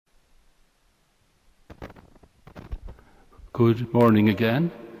Good morning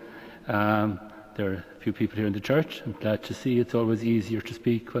again. There are a few people here in the church. I'm glad to see. It's always easier to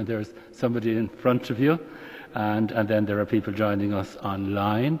speak when there's somebody in front of you. And then there are people joining us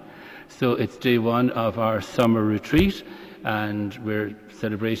online. So it's day one of our summer retreat, and we're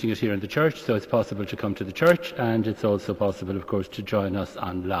celebrating it here in the church. So it's possible to come to the church, and it's also possible, of course, to join us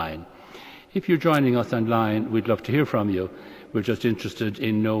online. If you're joining us online, we'd love to hear from you. We're just interested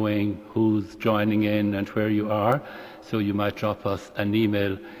in knowing who's joining in and where you are. So you might drop us an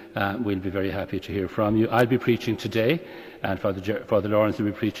email. We'll be very happy to hear from you. I'll be preaching today, and Father Lawrence will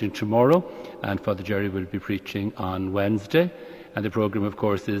be preaching tomorrow, and Father Jerry will be preaching on Wednesday. And the programme, of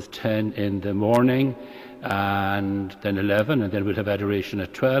course, is 10 in the morning, and then 11, and then we'll have adoration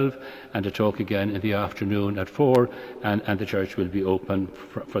at 12, and a talk again in the afternoon at 4, and the church will be open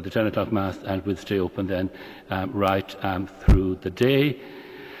for the 10 o'clock Mass, and will stay open then right through the day.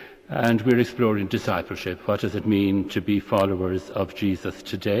 And we're exploring discipleship. What does it mean to be followers of Jesus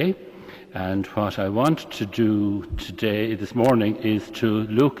today? And what I want to do this morning, is to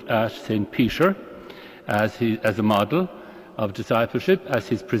look at St. Peter as a model of discipleship, as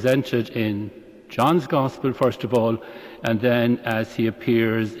he's presented in John's Gospel, first of all, and then as he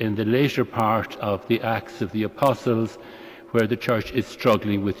appears in the later part of the Acts of the Apostles, where the church is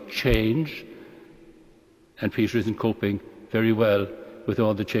struggling with change, and Peter isn't coping very well with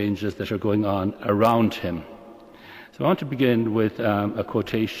all the changes that are going on around him. So I want to begin with a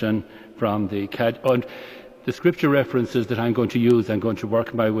quotation from the scripture references that I'm going to use. I'm going to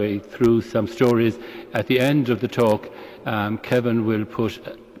work my way through some stories. At the end of the talk, Kevin will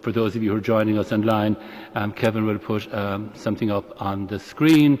put, for those of you who are joining us online, Kevin will put something up on the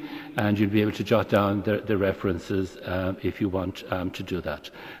screen, and you'll be able to jot down the references if you want to do that.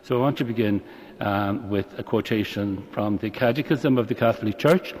 So I want to begin with a quotation from the Catechism of the Catholic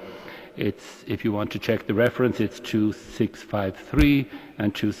Church. It's, if you want to check the reference, it's 2653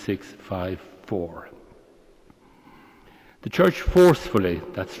 and 2654. The Church forcefully,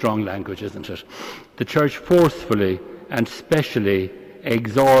 that's strong language, isn't it? The Church forcefully and specially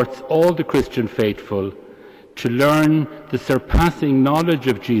exhorts all the Christian faithful to learn the surpassing knowledge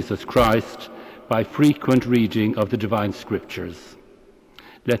of Jesus Christ by frequent reading of the divine scriptures.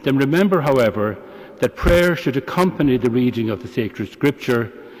 Let them remember, however, that prayer should accompany the reading of the sacred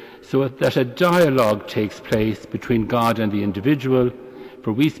scripture, so that a dialogue takes place between God and the individual,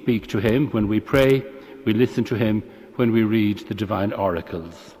 for we speak to him when we pray, we listen to him when we read the divine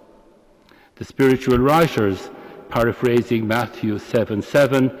oracles. The spiritual writers, paraphrasing Matthew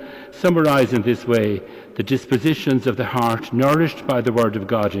 7:7, summarize in this way the dispositions of the heart nourished by the word of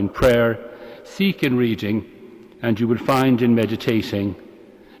God in prayer. Seek in reading, and you will find in meditating.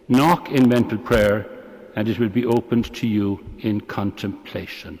 Knock in mental prayer, and it will be opened to you in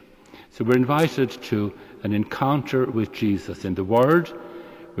contemplation. So we're invited to an encounter with Jesus in the Word.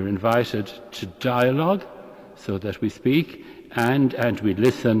 We're invited to dialogue, so that we speak and we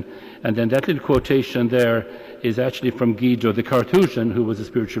listen. And then that little quotation there is actually from Guido the Carthusian, who was a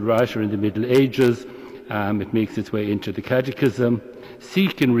spiritual writer in the Middle Ages. It makes its way into the Catechism.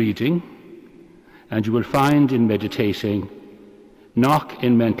 Seek in reading, and you will find in meditating. Knock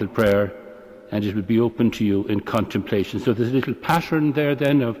in mental prayer, and it will be open to you in contemplation. So there's a little pattern there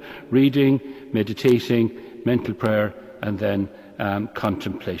then of reading, meditating, mental prayer, and then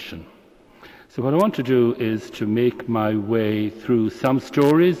contemplation. So what I want to do is to make my way through some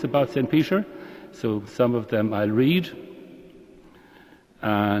stories about St. Peter. So some of them I'll read,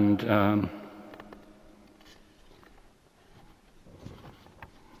 and I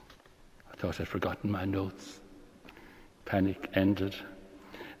thought I'd forgotten my notes. Panic ended.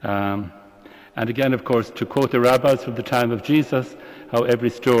 And again, of course, to quote the rabbis from the time of Jesus, how every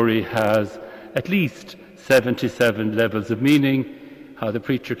story has at least 77 levels of meaning, how the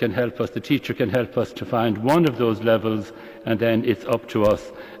preacher can help us, the teacher can help us to find one of those levels, and then it's up to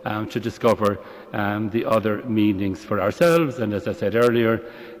us to discover the other meanings for ourselves. And as I said earlier,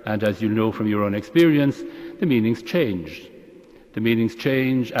 and as you know from your own experience, the meanings change. The meanings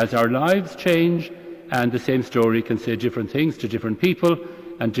change as our lives change, and the same story can say different things to different people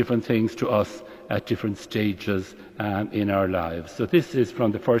and different things to us at different stages in our lives. So this is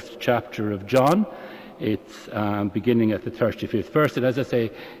from the first chapter of John. It's beginning at the 35th verse. And as I say,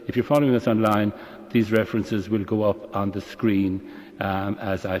 if you're following us online, these references will go up on the screen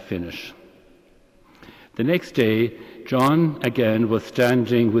as I finish. The next day, John again was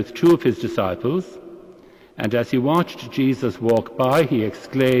standing with two of his disciples, and as he watched Jesus walk by, he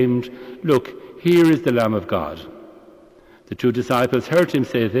exclaimed, "Look, here is the Lamb of God." The two disciples heard him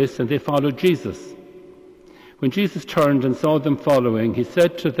say this, and they followed Jesus. When Jesus turned and saw them following, he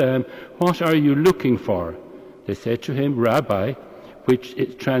said to them, "What are you looking for?" They said to him, Rabbi, which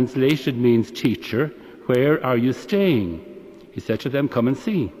translated means teacher, where are you staying? He said to them, come and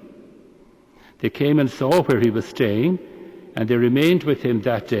see. They came and saw where he was staying, and they remained with him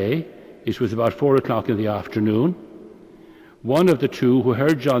that day. It was about 4:00 in the afternoon. One of the two who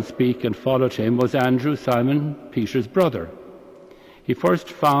heard John speak and followed him was Andrew, Simon Peter's brother. He first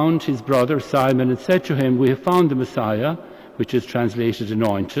found his brother Simon and said to him, we have found the Messiah, which is translated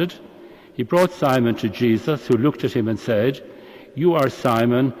anointed. He brought Simon to Jesus, who looked at him and said, you are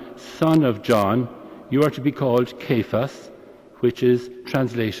Simon, son of John. You are to be called Cephas, which is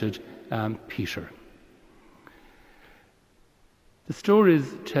translated Peter. The stories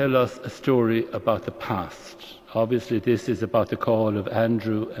tell us a story about the past. Obviously, this is about the call of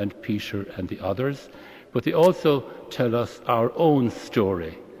Andrew and Peter and the others, but they also tell us our own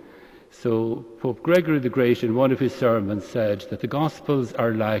story. So Pope Gregory the Great, in one of his sermons, said that the Gospels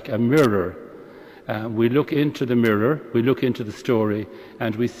are like a mirror. We look into the mirror, we look into the story,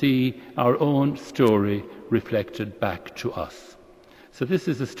 and we see our own story reflected back to us. So this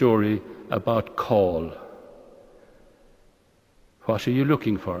is a story about call. What are you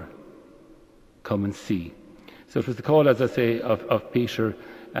looking for? Come and see. So it was the call, as I say, of Peter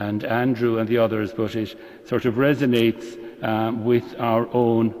and Andrew and the others, but it sort of resonates with our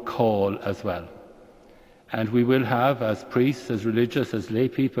own call as well. And we will have, as priests, as religious, as lay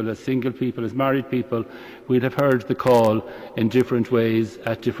people, as single people, as married people, we'll have heard the call in different ways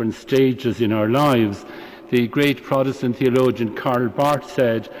at different stages in our lives. The great Protestant theologian Karl Barth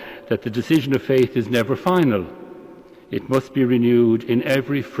said that the decision of faith is never final. It must be renewed in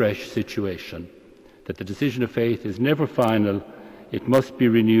every fresh situation. That the decision of faith is never final. It must be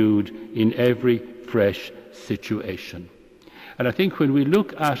renewed in every fresh situation. And I think when we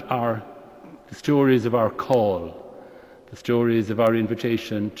look at the stories of our call, the stories of our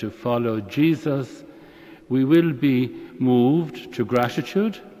invitation to follow Jesus, we will be moved to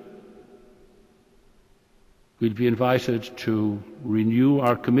gratitude. We'll be invited to renew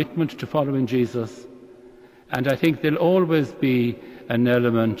our commitment to following Jesus. And I think there'll always be an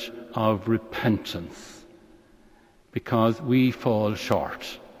element of repentance, because we fall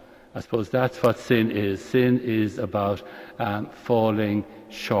short. I suppose that's what sin is. Sin is about falling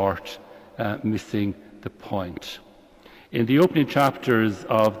short, missing the point. In the opening chapters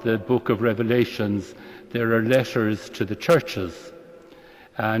of the book of Revelations, there are letters to the churches.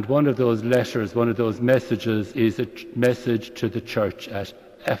 And one of those letters, one of those messages, is a message to the church at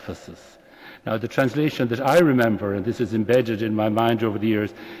Ephesus. Now, the translation that I remember, and this is embedded in my mind over the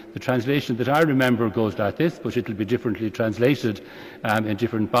years, the translation that I remember goes like this, but it will be differently translated in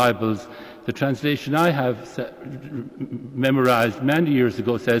different Bibles. The translation I have memorized many years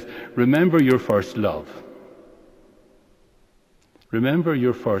ago says, remember your first love. Remember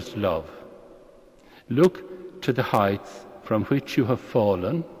your first love. Look to the heights from which you have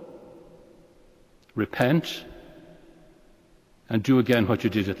fallen. Repent and do again what you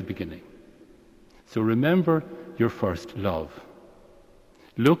did at the beginning. So remember your first love.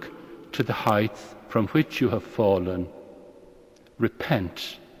 Look to the heights from which you have fallen.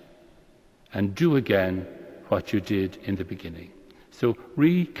 Repent and do again what you did in the beginning. So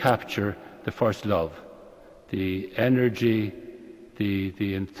recapture the first love, the energy,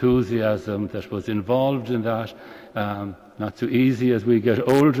 the enthusiasm that was involved in that. Not so easy as we get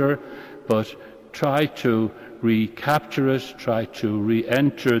older, but try to recapture it, try to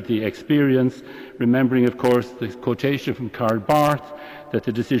re-enter the experience, remembering, of course, the quotation from Karl Barth, that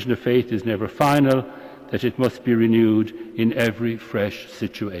the decision of faith is never final, that it must be renewed in every fresh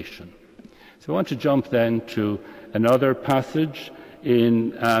situation. So I want to jump then to another passage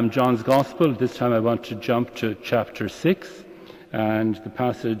in John's Gospel. This time I want to jump to chapter 6, and the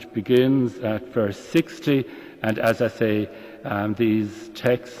passage begins at verse 60, and as I say, these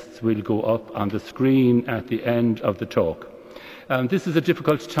texts will go up on the screen at the end of the talk. This is a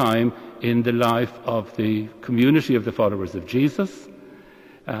difficult time in the life of the community of the followers of Jesus.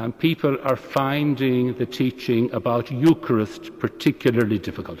 People are finding the teaching about Eucharist particularly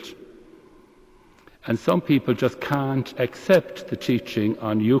difficult. And some people just can't accept the teaching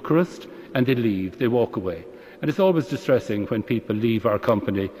on Eucharist, and they leave, they walk away. And it's always distressing when people leave our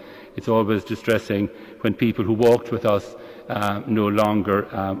company. It's always distressing when people who walked with us no longer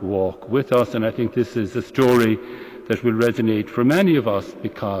walk with us. And I think this is a story that will resonate for many of us,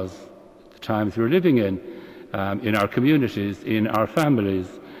 because the times we're living in our communities, in our families,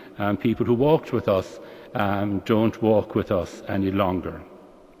 people who walked with us don't walk with us any longer.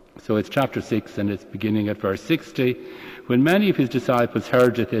 So it's chapter 6, and it's beginning at verse 60. When many of his disciples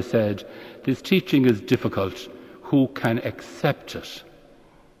heard it, they said, "This teaching is difficult. Who can accept it?"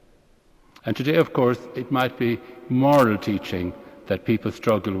 And today, of course, it might be moral teaching that people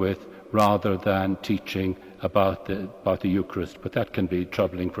struggle with rather than teaching about the Eucharist, but that can be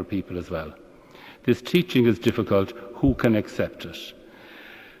troubling for people as well. This teaching is difficult. Who can accept it?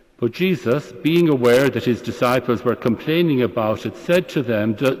 But Jesus, being aware that his disciples were complaining about it, said to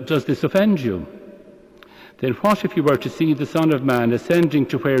them, "Does this offend you? Then what if you were to see the Son of Man ascending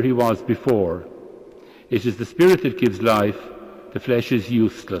to where he was before? It is the Spirit that gives life, the flesh is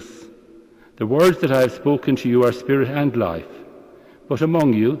useless. The words that I have spoken to you are spirit and life. But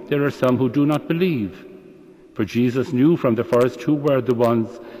among you there are some who do not believe." For Jesus knew from the first who were the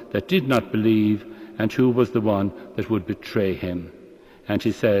ones that did not believe and who was the one that would betray him. And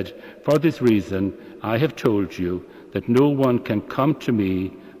he said, "For this reason I have told you that no one can come to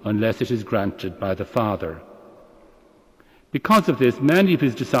me unless it is granted by the Father." Because of this, many of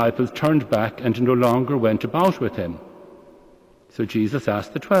his disciples turned back and no longer went about with him. So Jesus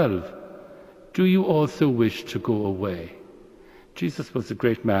asked the 12, "Do you also wish to go away?" Jesus was a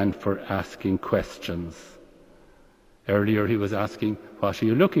great man for asking questions. Earlier he was asking, "What are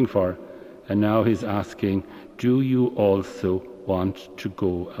you looking for?" And now he's asking, "Do you also want to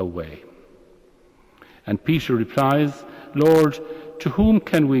go away?" And Peter replies, "Lord, to whom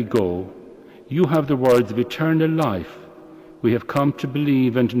can we go? You have the words of eternal life. We have come to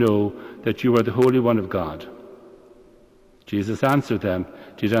believe and know that you are the Holy One of God." Jesus answered them,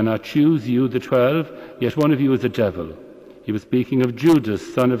 "Did I not choose you, the 12? Yet one of you is a devil." He was speaking of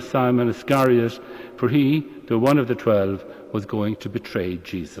Judas, son of Simon Iscariot, for he, though one of the 12, was going to betray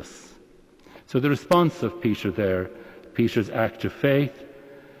Jesus. So the response of Peter there, Peter's act of faith,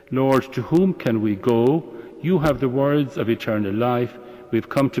 "Lord, to whom can we go? You have the words of eternal life. We've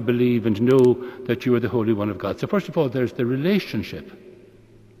come to believe and know that you are the Holy One of God." So first of all, there's the relationship.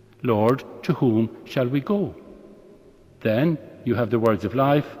 Lord, to whom shall we go? Then you have the words of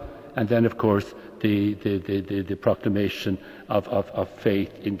life, and then, of course, the proclamation of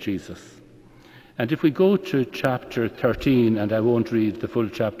faith in Jesus. And if we go to chapter 13, and I won't read the full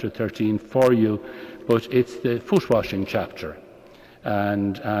chapter 13 for you, but it's the foot-washing chapter.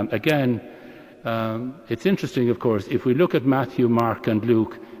 And again, it's interesting, of course, if we look at Matthew, Mark and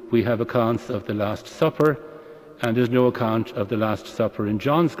Luke, we have accounts of the Last Supper, and there's no account of the Last Supper in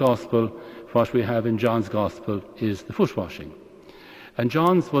John's Gospel. What we have in John's Gospel is the foot-washing. And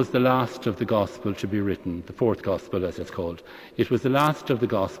John's was the last of the Gospel to be written, the fourth Gospel as it's called. It was the last of the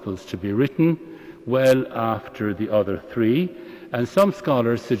Gospels to be written, well after the other three. And some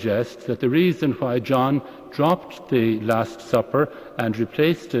scholars suggest that the reason why John dropped the Last Supper and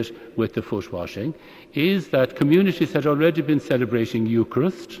replaced it with the foot-washing is that communities had already been celebrating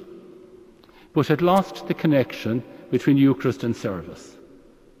Eucharist, but had lost the connection between Eucharist and service.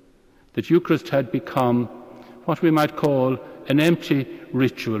 That Eucharist had become what we might call an empty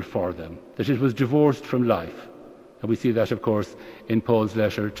ritual for them, that it was divorced from life. And we see that, of course, in Paul's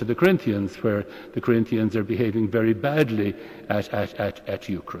letter to the Corinthians, where the Corinthians are behaving very badly at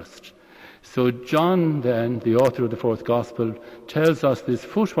Eucharist. So John, then, the author of the fourth Gospel, tells us this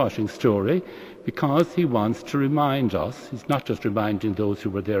foot-washing story because he wants to remind us, he's not just reminding those who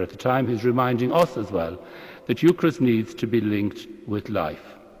were there at the time, he's reminding us as well, that Eucharist needs to be linked with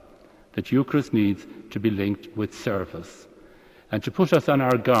life, that Eucharist needs to be linked with service, and to put us on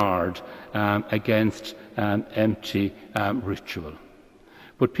our guard against empty ritual.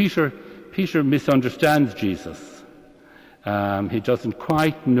 But Peter misunderstands Jesus. He doesn't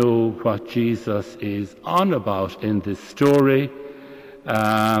quite know what Jesus is on about in this story,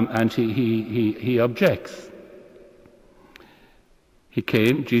 and he objects.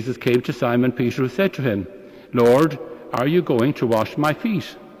 Jesus came to Simon Peter, who said to him, "Lord, are you going to wash my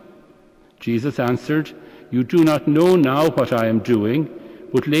feet?" Jesus answered, "You do not know now what I am doing,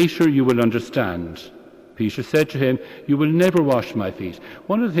 but later you will understand." Peter said to him, "You will never wash my feet."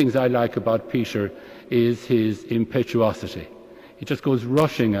 One of the things I like about Peter is his impetuosity. He just goes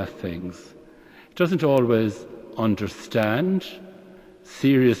rushing at things. He doesn't always understand,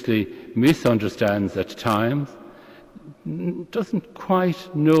 seriously misunderstands at times, doesn't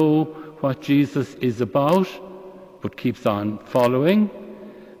quite know what Jesus is about, but keeps on following.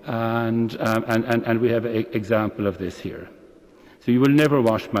 And we have an example of this here. "So you will never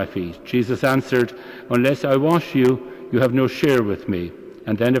wash my feet." Jesus answered, "Unless I wash you, you have no share with me."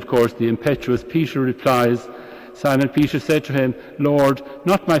 And then, of course, the impetuous Peter replies, Simon Peter said to him, "Lord,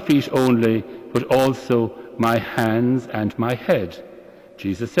 not my feet only, but also my hands and my head."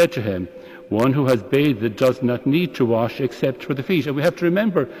 Jesus said to him, "One who has bathed does not need to wash except for the feet." And we have to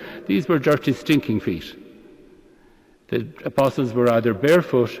remember, these were dirty, stinking feet. The apostles were either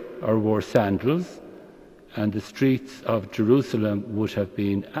barefoot or wore sandals, and the streets of Jerusalem would have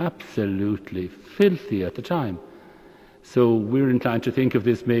been absolutely filthy at the time. So we're inclined to think of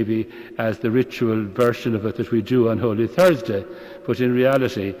this maybe as the ritual version of it that we do on Holy Thursday, but in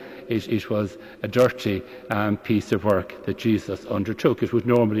reality it was a dirty piece of work that Jesus undertook. It would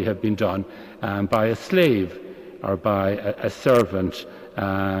normally have been done by a slave or by a servant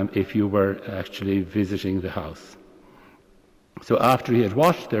if you were actually visiting the house. So after he had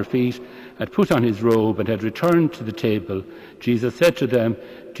washed their feet, had put on his robe, and had returned to the table, Jesus said to them,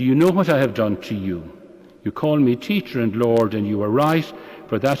 "Do you know what I have done to you? You call me teacher and Lord, and you are right,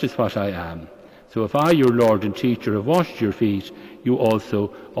 for that is what I am. So if I, your Lord and teacher, have washed your feet, you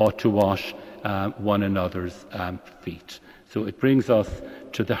also ought to wash one another's feet." So it brings us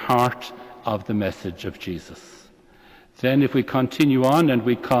to the heart of the message of Jesus. Then if we continue on and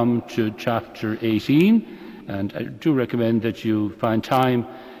we come to chapter 18, and I do recommend that you find time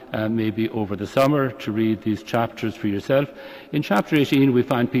maybe over the summer to read these chapters for yourself. In chapter 18 we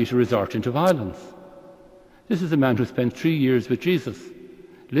find Peter resorting to violence. This is a man who spent 3 years with Jesus,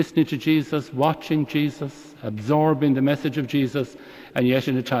 listening to Jesus, watching Jesus, absorbing the message of Jesus, and yet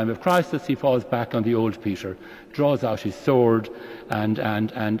in a time of crisis he falls back on the old Peter, draws out his sword and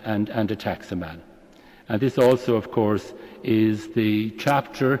attacks a man. And this also, of course, is the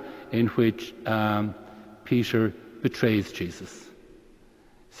chapter in which Peter betrays Jesus.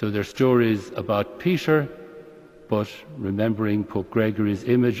 So there are stories about Peter, but remembering Pope Gregory's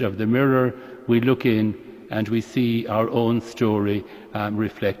image of the mirror, we look in and we see our own story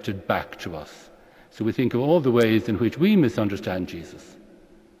reflected back to us. So we think of all the ways in which we misunderstand Jesus,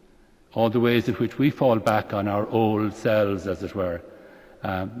 all the ways in which we fall back on our old selves, as it were,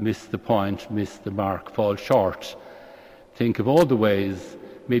 miss the point, miss the mark, fall short. Think of all the ways,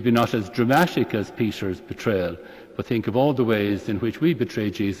 maybe not as dramatic as Peter's betrayal, but think of all the ways in which we betray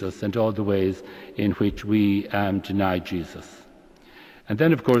Jesus and all the ways in which we deny Jesus. And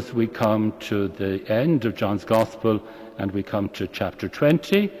then, of course, we come to the end of John's Gospel and we come to chapter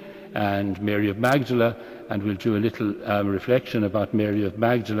 20 and Mary of Magdala, and we'll do a little reflection about Mary of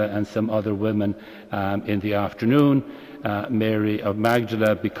Magdala and some other women in the afternoon. Mary of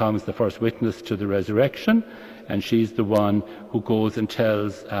Magdala becomes the first witness to the resurrection, and she's the one who goes and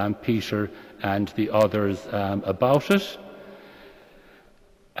tells Peter and the others about it.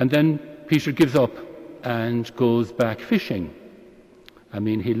 And then Peter gives up and goes back fishing. I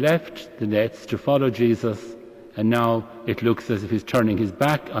mean, he left the nets to follow Jesus, and now it looks as if he's turning his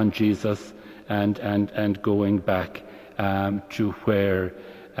back on Jesus and going back to where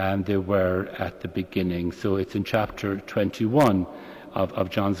they were at the beginning. So it's in chapter 21 of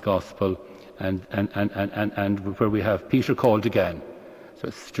John's Gospel, and where we have Peter called again. So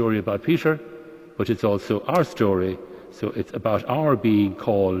it's a story about Peter, but it's also our story. So it's about our being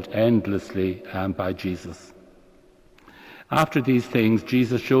called endlessly by Jesus. After these things,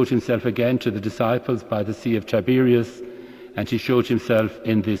 Jesus showed himself again to the disciples by the Sea of Tiberias, and he showed himself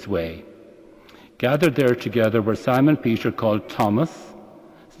in this way. Gathered there together were Simon Peter, Thomas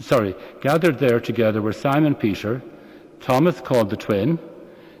called the twin,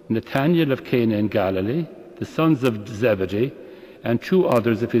 Nathanael of Cana in Galilee, the sons of Zebedee, and 2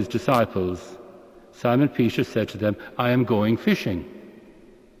 others of his disciples. Simon Peter said to them, "I am going fishing."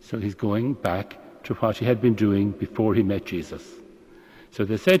 So he's going back to what he had been doing before he met Jesus. So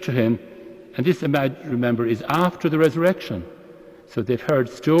they said to him, and this, remember, is after the resurrection. So they've heard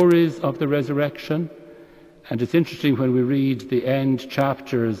stories of the resurrection, and it's interesting when we read the end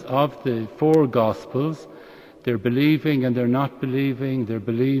chapters of the 4 Gospels, they're believing and they're not believing, they're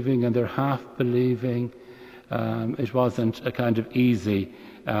believing and they're half believing. It wasn't a kind of easy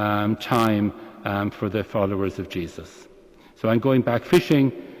time for the followers of Jesus. So I'm going back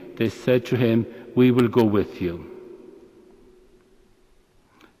fishing. They said to him, "We will go with you."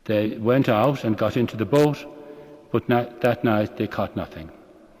 They went out and got into the boat, but that night they caught nothing.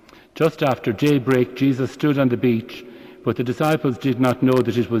 Just after daybreak, Jesus stood on the beach, but the disciples did not know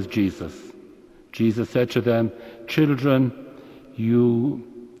that it was Jesus. Jesus said to them, "Children, you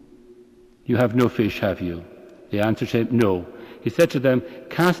have no fish, have you?" They answered him, "No." He said to them,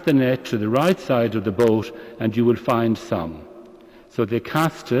 "Cast the net to the right side of the boat, and you will find some." So they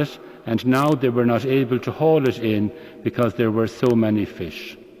cast it, and now they were not able to haul it in because there were so many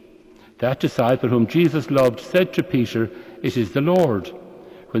fish. That disciple whom Jesus loved said to Peter, "It is the Lord."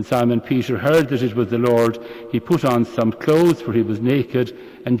 When Simon Peter heard that it was the Lord, he put on some clothes, for he was naked,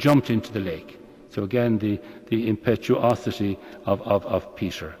 and jumped into the lake. So again, the impetuosity of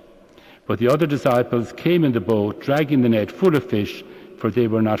Peter. But the other disciples came in the boat, dragging the net full of fish, for they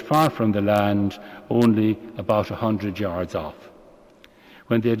were not far from the land, only about 100 yards off.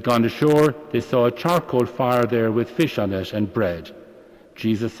 When they had gone ashore, they saw a charcoal fire there with fish on it and bread.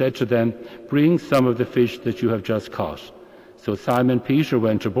 Jesus said to them, "Bring some of the fish that you have just caught." So Simon Peter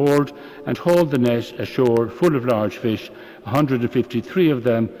went aboard and hauled the net ashore full of large fish, 153 of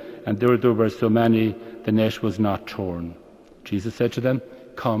them, and there were so many, the net was not torn. Jesus said to them,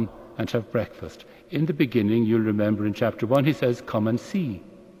 "Come and have breakfast." In the beginning, you'll remember in chapter 1, he says, "Come and see."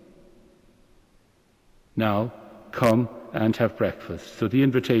 Now, come and have breakfast. So the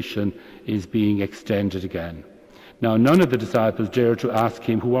invitation is being extended again. Now, none of the disciples dared to ask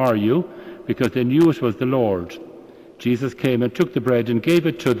him, "Who are you?" because they knew it was the Lord. Jesus came and took the bread and gave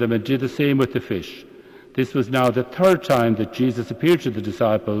it to them and did the same with the fish. This was now the third time that Jesus appeared to the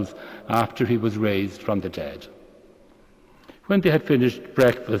disciples after he was raised from the dead. When they had finished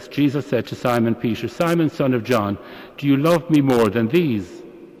breakfast, Jesus said to Simon Peter, "Simon, son of John, do you love me more than these?"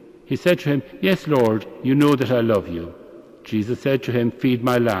 He said to him, "Yes, Lord, you know that I love you." Jesus said to him, "Feed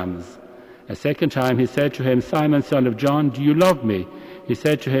my lambs." A second time he said to him, "Simon, son of John, do you love me?" He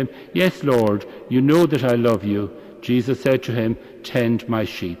said to him, "Yes, Lord, you know that I love you." Jesus said to him, "Tend my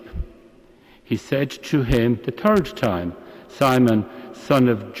sheep." He said to him the third time, "Simon, son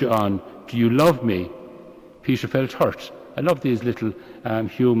of John, do you love me?" Peter felt hurt. I love these little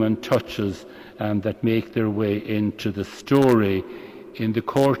human touches that make their way into the story in the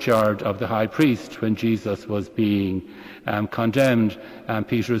courtyard of the high priest when Jesus was being condemned.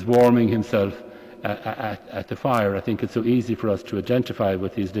 Peter is warming himself at the fire. I think it's so easy for us to identify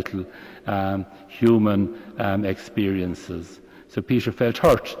with these little human experiences. So Peter felt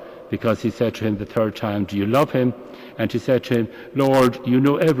hurt because he said to him the third time, "Do you love him?" And he said to him, "Lord, you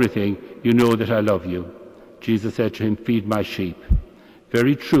know everything. You know that I love you." Jesus said to him, "Feed my sheep.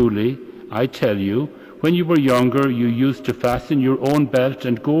 Very truly, I tell you, when you were younger, you used to fasten your own belt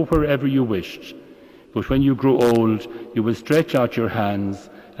and go wherever you wished. But when you grow old, you will stretch out your hands,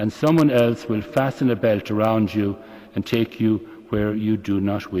 and someone else will fasten a belt around you and take you where you do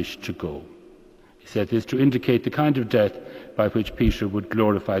not wish to go." He said this to indicate the kind of death by which Peter would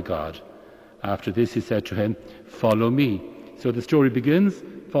glorify God. After this, he said to him, "Follow me." So the story begins,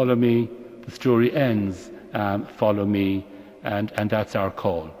 follow me. The story ends, follow me. And that's our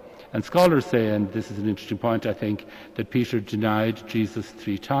call. And scholars say, and this is an interesting point, I think, that Peter denied Jesus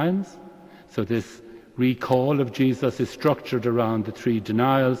 3 times. So this recall of Jesus is structured around the 3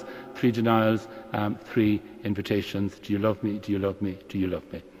 denials, 3 invitations. Do you love me? Do you love me? Do you love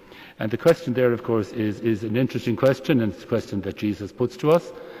me? And the question there, of course, is an interesting question, and it's a question that Jesus puts to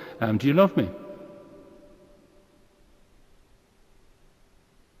us. Do you love me?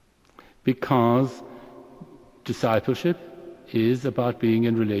 Because discipleship is about being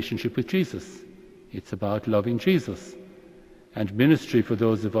in relationship with Jesus. It's about loving Jesus. And ministry, for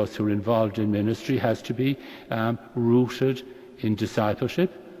those of us who are involved in ministry, has to be rooted in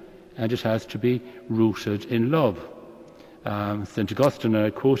discipleship, and it has to be rooted in love. St. Augustine, and I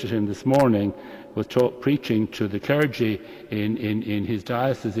quoted him this morning, was preaching to the clergy in his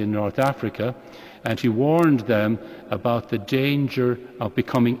diocese in North Africa, and he warned them about the danger of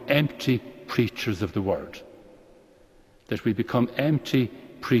becoming empty preachers of the Word. That we become empty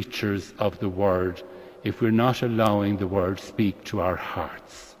preachers of the Word if we're not allowing the Word speak to our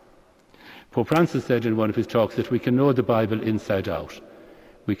hearts. Pope Francis said in one of his talks that we can know the Bible inside out.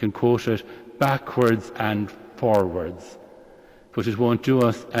 We can quote it backwards and forwards, but it won't do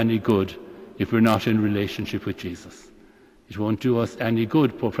us any good if we're not in relationship with Jesus. It won't do us any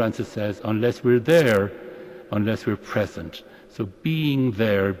good, Pope Francis says, unless we're there, unless we're present. So being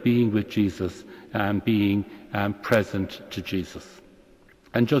there, being with Jesus, and being present to Jesus.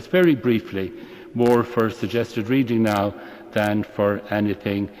 And just very briefly, more for suggested reading now than for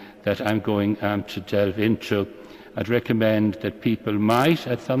anything that I'm going to delve into, I'd recommend that people might,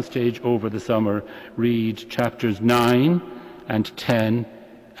 at some stage over the summer, read chapters 9 and 10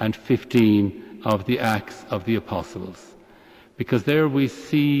 and 15 of the Acts of the Apostles. Because there we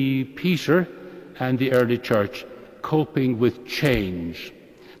see Peter and the early church coping with change.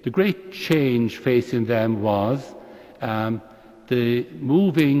 The great change facing them was the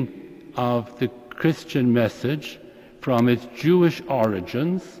moving of the Christian message from its Jewish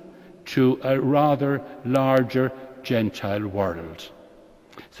origins to a rather larger Gentile world.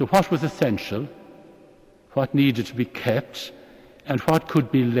 So what was essential, what needed to be kept, and what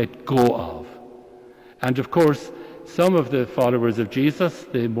could be let go of? And of course, some of the followers of Jesus,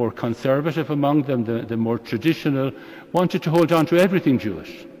 the more conservative among them, the more traditional, wanted to hold on to everything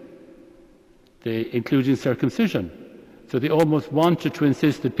Jewish, including circumcision. So they almost wanted to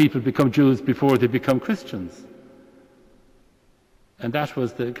insist that people become Jews before they become Christians. And that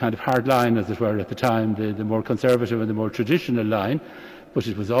was the kind of hard line, as it were, at the time, the more conservative and the more traditional line. but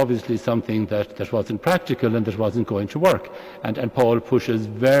it was obviously something that wasn't practical and that wasn't going to work. And Paul pushes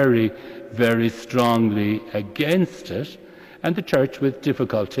very, very strongly against it, and the church, with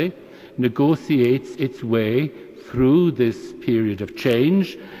difficulty, negotiates its way through this period of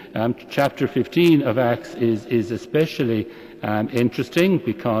change. Chapter 15 of Acts is especially interesting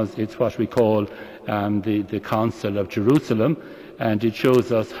because it's what we call the Council of Jerusalem, and it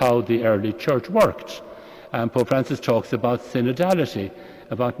shows us how the early church worked. Pope Francis talks about synodality,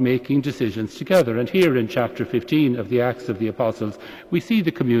 about making decisions together. And here in chapter 15 of the Acts of the Apostles, we see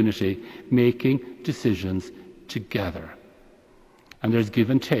the community making decisions together. And there's give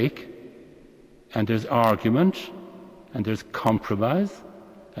and take, and there's argument, and there's compromise,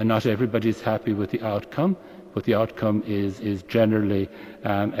 and not everybody's happy with the outcome, but the outcome is generally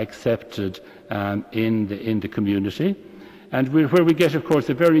accepted in the community. And where we get, of course,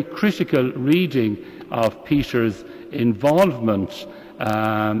 a very critical reading of Peter's involvement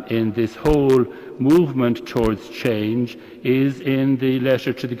in this whole movement towards change is in the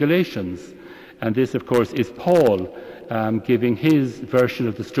letter to the Galatians. And this, of course, is Paul giving his version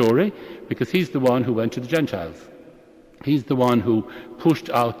of the story, because he's the one who went to the Gentiles. He's the one who pushed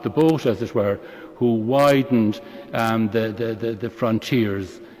out the boat, as it were, who widened the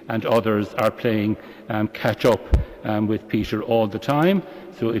frontiers, and others are playing catch up with Peter all the time.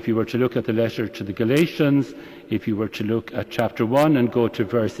 So if you were to look at the letter to the Galatians, if you were to look at chapter 1 and go to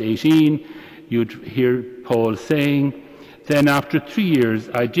verse 18, you'd hear Paul saying, "Then after 3 years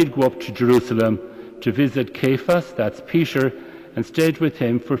I did go up to Jerusalem to visit Cephas," that's Peter, "and stayed with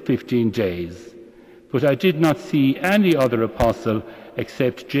him for 15 days. But I did not see any other apostle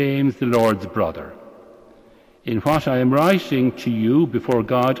except James, the Lord's brother. In what I am writing to you before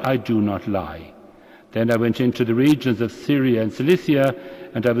God, I do not lie. Then I went into the regions of Syria and Cilicia,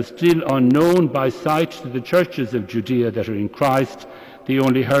 and I was still unknown by sight to the churches of Judea that are in Christ. They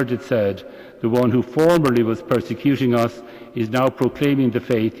only heard it said, 'The one who formerly was persecuting us is now proclaiming the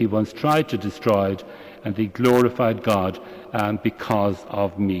faith he once tried to destroy, and they glorified God because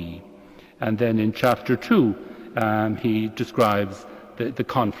of me.'" And then in chapter 2, he describes the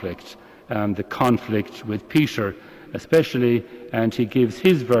conflict with Peter especially, and he gives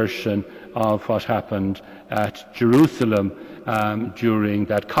his version of what happened at Jerusalem during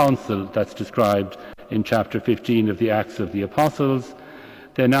that council that's described in chapter 15 of the Acts of the Apostles.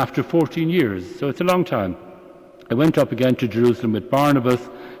 Then after 14 years, so it's a long time, I went up again to Jerusalem with Barnabas,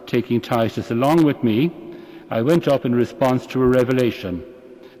 taking Titus along with me. I went up in response to a revelation.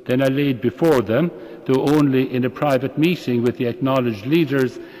 Then I laid before them, though only in a private meeting with the acknowledged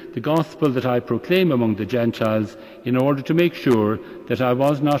leaders, the gospel that I proclaim among the Gentiles, in order to make sure that I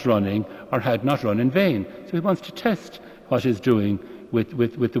was not running or had not run in vain. So he wants to test what he's doing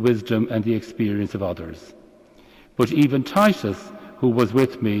with the wisdom and the experience of others. But even Titus, who was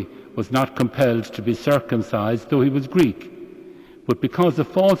with me, was not compelled to be circumcised, though he was Greek. But because a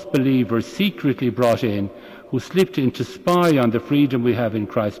false believer secretly brought in, who slipped in to spy on the freedom we have in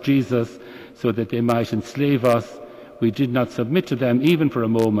Christ Jesus, so that they might enslave us, we did not submit to them even for a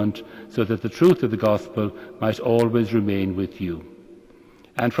moment, so that the truth of the gospel might always remain with you.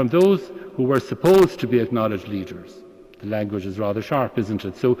 And from those who were supposed to be acknowledged leaders. The language is rather sharp, isn't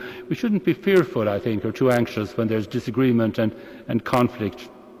it? So we shouldn't be fearful, I think, or too anxious when there's disagreement and conflict,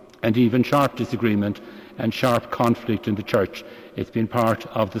 and even sharp disagreement and sharp conflict in the church. It's been part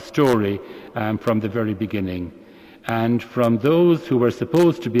of the story from the very beginning. And from those who were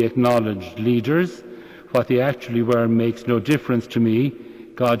supposed to be acknowledged leaders, what they actually were makes no difference to me.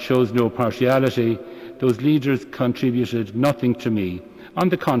 God shows no partiality. Those leaders contributed nothing to me. On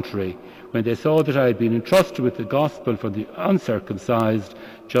the contrary, when they saw that I had been entrusted with the gospel for the uncircumcised,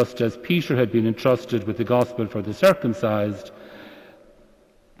 just as Peter had been entrusted with the gospel for the circumcised,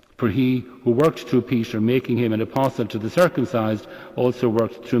 for he who worked through Peter, making him an apostle to the circumcised, also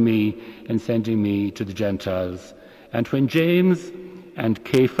worked through me in sending me to the Gentiles. And when James and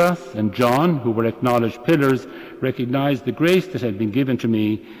Cephas and John, who were acknowledged pillars, recognized the grace that had been given to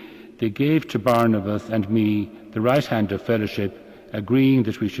me, they gave to Barnabas and me the right hand of fellowship, agreeing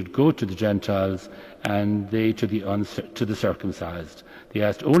that we should go to the Gentiles and they to the circumcised. They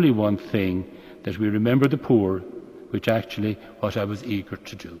asked only one thing, that we remember the poor, which actually what I was eager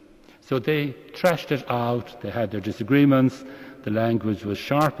to do. So they trashed it out, they had their disagreements, the language was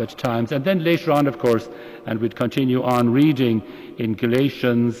sharp at times, and then later on, of course, and we'd continue on reading in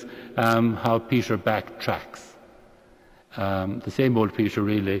Galatians how Peter backtracks. The same old Peter,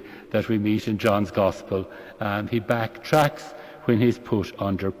 really, that we meet in John's Gospel. He backtracks when he's put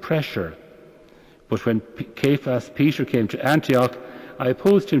under pressure. But when Peter came to Antioch, I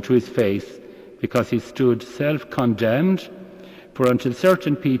opposed him to his face, because he stood self-condemned. For until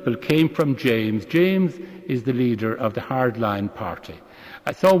certain people came from James, James is the leader of the hardline party.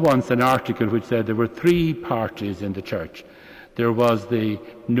 I saw once an article which said there were 3 parties in the church. There was the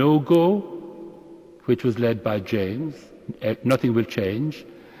no-go, which was led by James, nothing will change.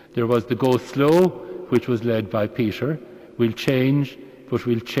 There was the go slow, which was led by Peter, we'll change, but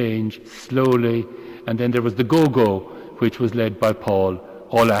we'll change slowly. And then there was the go-go, which was led by Paul,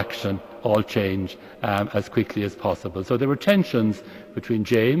 all action, all change, as quickly as possible. So there were tensions between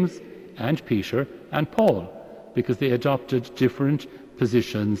James and Peter and Paul, because they adopted different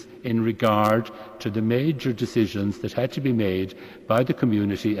positions in regard to the major decisions that had to be made by the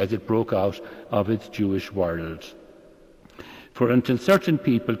community as it broke out of its Jewish world. For until certain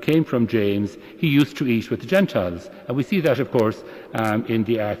people came from James, he used to eat with the Gentiles. And we see that, of course, in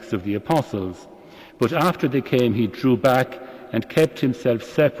the Acts of the Apostles. But after they came, he drew back and kept himself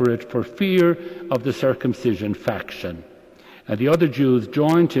separate for fear of the circumcision faction. And the other Jews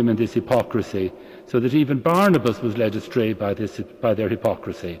joined him in this hypocrisy, so that even Barnabas was led astray by their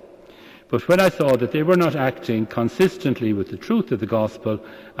hypocrisy. But when I saw that they were not acting consistently with the truth of the gospel,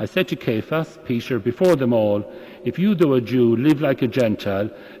 I said to Cephas, Peter, before them all, if you, though a Jew, live like a Gentile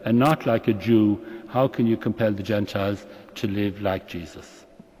and not like a Jew, how can you compel the Gentiles to live like Jesus?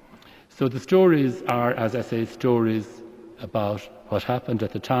 So the stories are, as I say, stories about what happened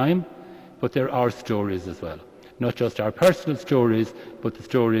at the time, but there are stories as well. Not just our personal stories, but the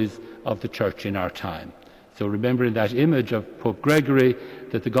stories of the church in our time. So remembering that image of Pope Gregory,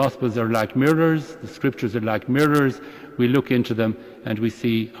 that the Gospels are like mirrors, the Scriptures are like mirrors, we look into them and we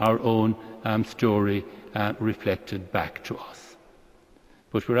see our own story reflected back to us.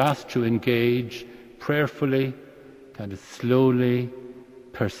 But we're asked to engage prayerfully, kind of slowly,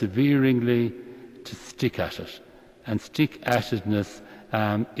 perseveringly, to stick at it. And stick-at-itness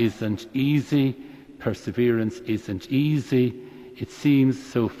isn't easy. Perseverance isn't easy. It seems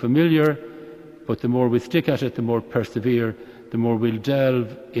so familiar, but the more we stick at it, the more persevere, the more we'll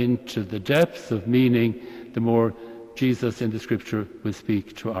delve into the depths of meaning, the more Jesus in the Scripture will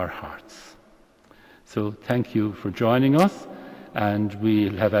speak to our hearts. So thank you for joining us, and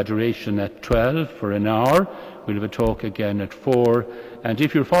we'll have adoration at 12 for an hour. We'll have a talk again at 4, and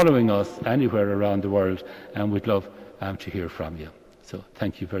if you're following us anywhere around the world, we'd love to hear from you. So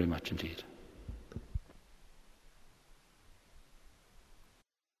thank you very much indeed.